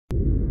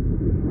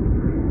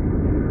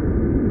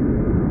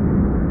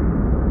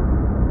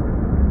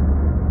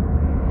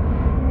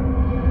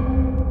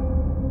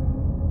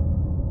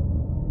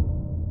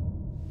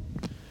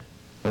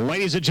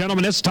Ladies and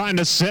gentlemen, it's time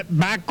to sit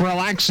back,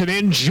 relax, and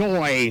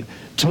enjoy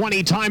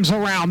 20 times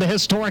around the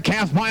historic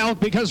half mile,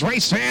 because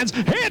race fans,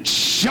 it's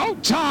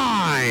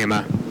showtime!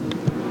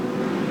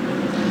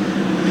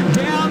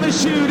 Down the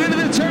chute, into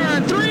the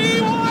turn,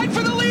 3 wide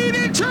for the lead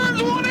in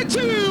turns 1 and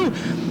 2.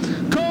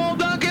 Cole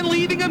Duncan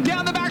leading him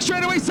down the back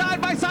straightaway,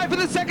 side by side for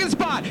the second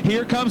spot.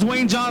 Here comes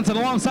Wayne Johnson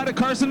alongside of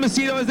Carson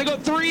Macedo as they go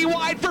 3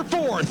 wide for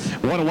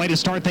 4th. What a way to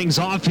start things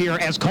off here,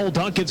 as Cole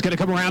Duncan's going to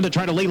come around to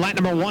try to lead lap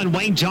number 1.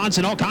 Wayne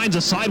Johnson, all kinds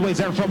of sideways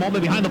there for a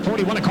moment behind the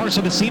 41 of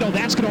Carson Macedo.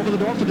 That's going to open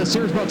the door for the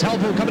Sears Bell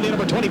telephone. Coming in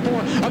number 24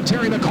 of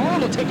Terry McCarl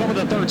will take over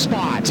the 3rd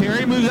spot.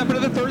 Terry moves up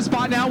into the 3rd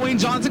spot now. Wayne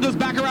Johnson goes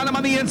back around him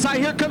on the inside.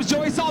 Here comes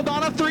Joey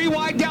Saldana, 3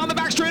 wide down the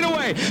back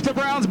straightaway. The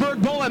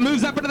Brownsburg Bullet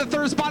moves up into the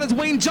 3rd spot as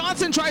Wayne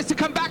Johnson tries to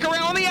come back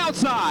around on the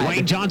outside.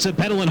 Wayne Johnson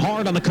pedaling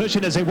hard on the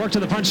cushion as they work to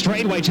the front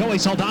straightaway. Joey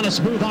Saldana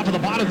smooth off of the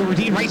bottom. The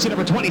Redeem Racing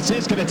number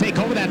 26 going to take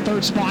over that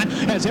 3rd spot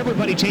as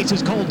everybody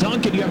chases Cole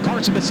Duncan. You have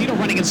Carson Macedo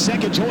running in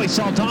 2nd, Joey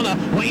Saldana,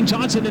 Wayne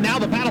Johnson, and now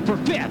the battle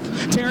for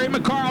 5th. Terry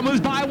McCarl moves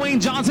by Wayne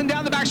Johnson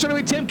down the back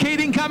straightaway. Tim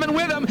Kading coming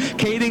with him.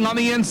 Kading on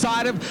the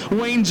inside of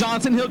Wayne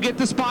Johnson. He'll get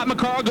the spot.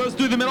 McCarl goes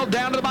through the middle,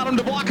 down to the bottom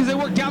to block as they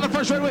work down the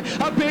front straightaway.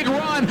 A big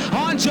run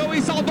on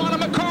Joey Saldana.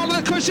 McCarl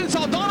to the cushion.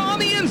 Saldana on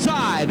the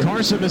inside.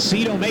 Carson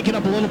Macedo making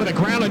up a little bit of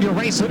ground on your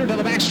race leader to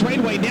the back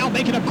straightaway. Now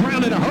making up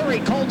ground in a hurry.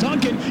 Cole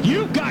Duncan,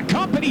 you've got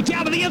company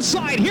down to the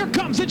inside. Here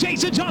comes the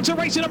Jason Johnson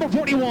racing number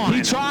 41.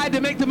 He tried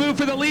to make the move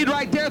for the lead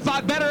right there.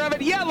 Thought better of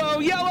it. Yellow,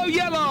 yellow,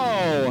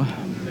 yellow.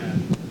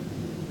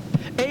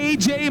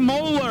 A.J.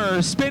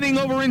 Moeller spinning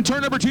over in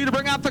turn number 2 to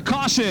bring out the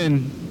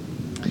caution.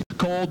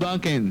 Cole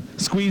Duncan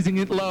squeezing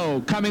it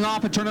low. Coming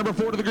off at turn number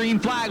 4 to the green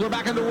flag. We're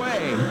back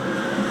underway.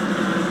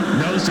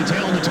 Nose to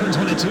tail in the turns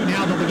 1 and 2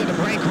 now. They'll begin to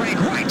break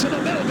right to the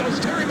middle goes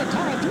Terry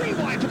McCarl. 3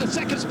 wide for the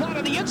 2nd spot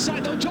on the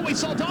inside, though. Joey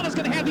Saldana's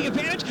going to have the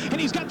advantage,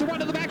 and he's got the run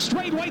to the back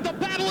straightaway. The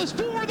battle is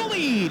for the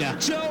lead.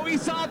 Joey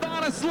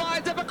Saldana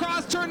slides up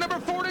across turn number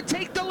 4 to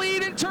take the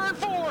lead in turn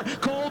 4.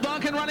 Cole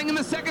Duncan running in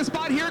the 2nd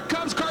spot. Here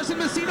comes Carson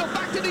Macedo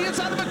back to the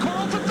inside of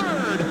McCarl for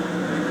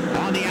 3rd.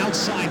 On the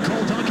outside,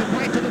 Cole Duncan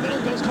right to the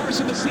middle goes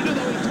Carson Macedo,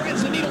 though. He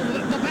threads the needle.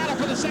 The battle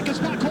for the 2nd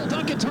spot. Cole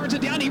Duncan turns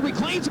it down. He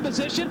reclaims the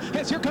position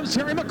as here comes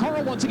Terry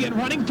McCarl once again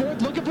running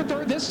 4th, looking for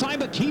 3rd this time,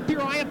 but keep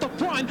your eye at the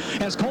front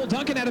as Cole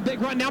Duncan had a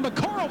big run. Now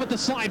McCarl with the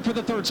slide for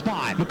the 3rd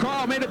spot.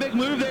 McCarl made a big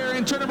move there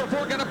in turn number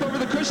 4, got up over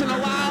the cushion,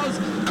 allows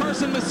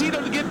Carson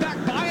Macedo to get back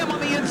by him on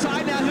the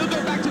inside. Now he'll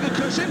go back to the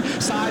cushion,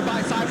 side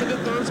by side for the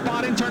 3rd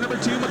spot in turn number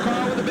 2.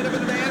 McCarl with a bit of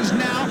an advantage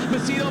now.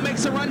 Macedo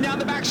makes a run down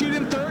the back chute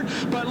in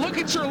 3rd, but look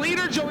at your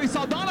leader, Joey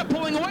Saldana,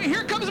 pulling away.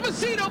 Here comes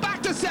Macedo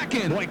back to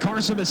 2nd. Boy,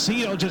 Carson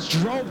Macedo just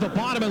drove the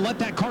bottom and let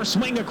that car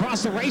swing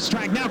across the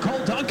racetrack. Now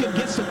Cole Duncan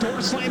gets the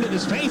door slammed in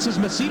his face as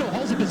Macedo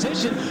holds the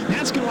position.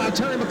 That's going to allow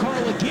Terry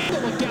McCarl again to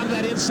look down to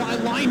that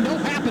inside line. No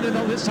happening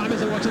though this time as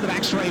they work to the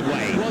back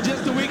straightaway. Well,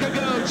 just a week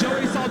ago,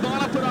 Joey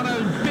Saldana put on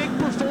a big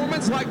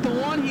performance like the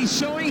one he's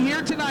showing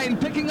here tonight and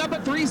picking up a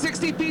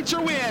 360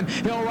 feature win.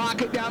 He'll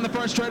rock it down the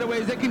front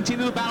straightaway as they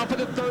continue the battle for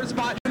the 3rd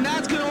spot. And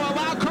that's going to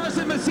allow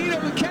Carson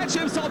Macedo to catch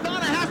him.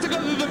 Saldana has to go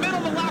through the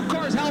middle. The lap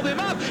cars held him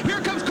up.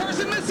 Here comes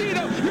Carson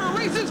Macedo. Your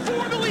race is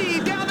for the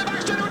lead. Down the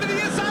back straightaway to the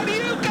inside.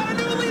 You've got a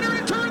new leader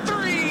in turn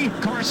 3.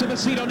 Carson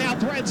Macedo now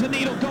threads the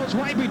needle, goes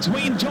right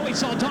between Joey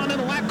Saldana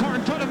and the lap car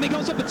in front of him. He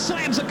goes up and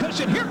slams the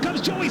cushion. Here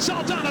comes Joey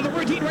Saldana, the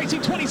Redeem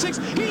Racing 26.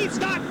 He's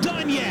not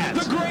done yet.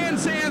 The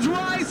grandstands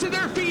rise to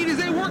their feet as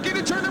they work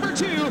into turn number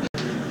 2.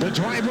 The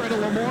driver out of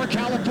Lemoore,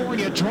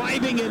 California,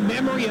 driving in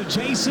memory of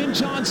Jason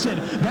Johnson.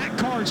 That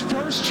car's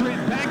first trip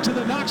back to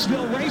the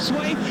Knoxville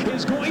Raceway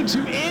is going to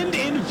end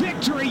in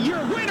victory.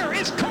 Your winner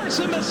is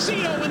Carson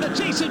Macedo in the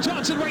Jason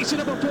Johnson Racing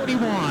number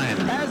 41.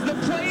 As the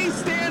place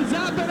stands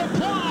up in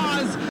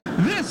applause,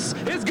 this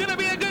is going to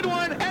be a good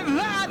one, and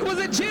that was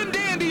a Jim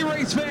Dandy,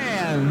 race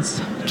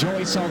fans.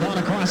 Joey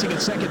Saldana crossing at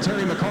 2nd,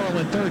 Terry McCarl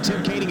in 3rd,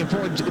 Tim Kading in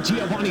 4th,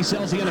 Giovanni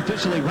Selzi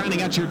unofficially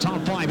rounding out your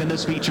top 5 in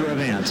this feature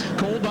event.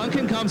 Cole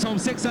Duncan comes home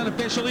 6th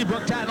unofficially,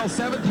 Brooke Tatnell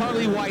 7th,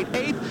 Harley White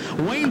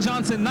 8th, Wayne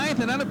Johnson 9th,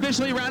 and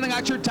unofficially rounding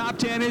out your top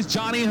 10 is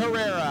Johnny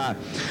Herrera.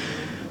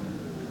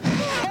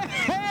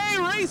 Hey,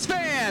 race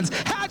fans,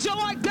 how'd you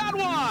like that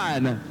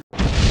one?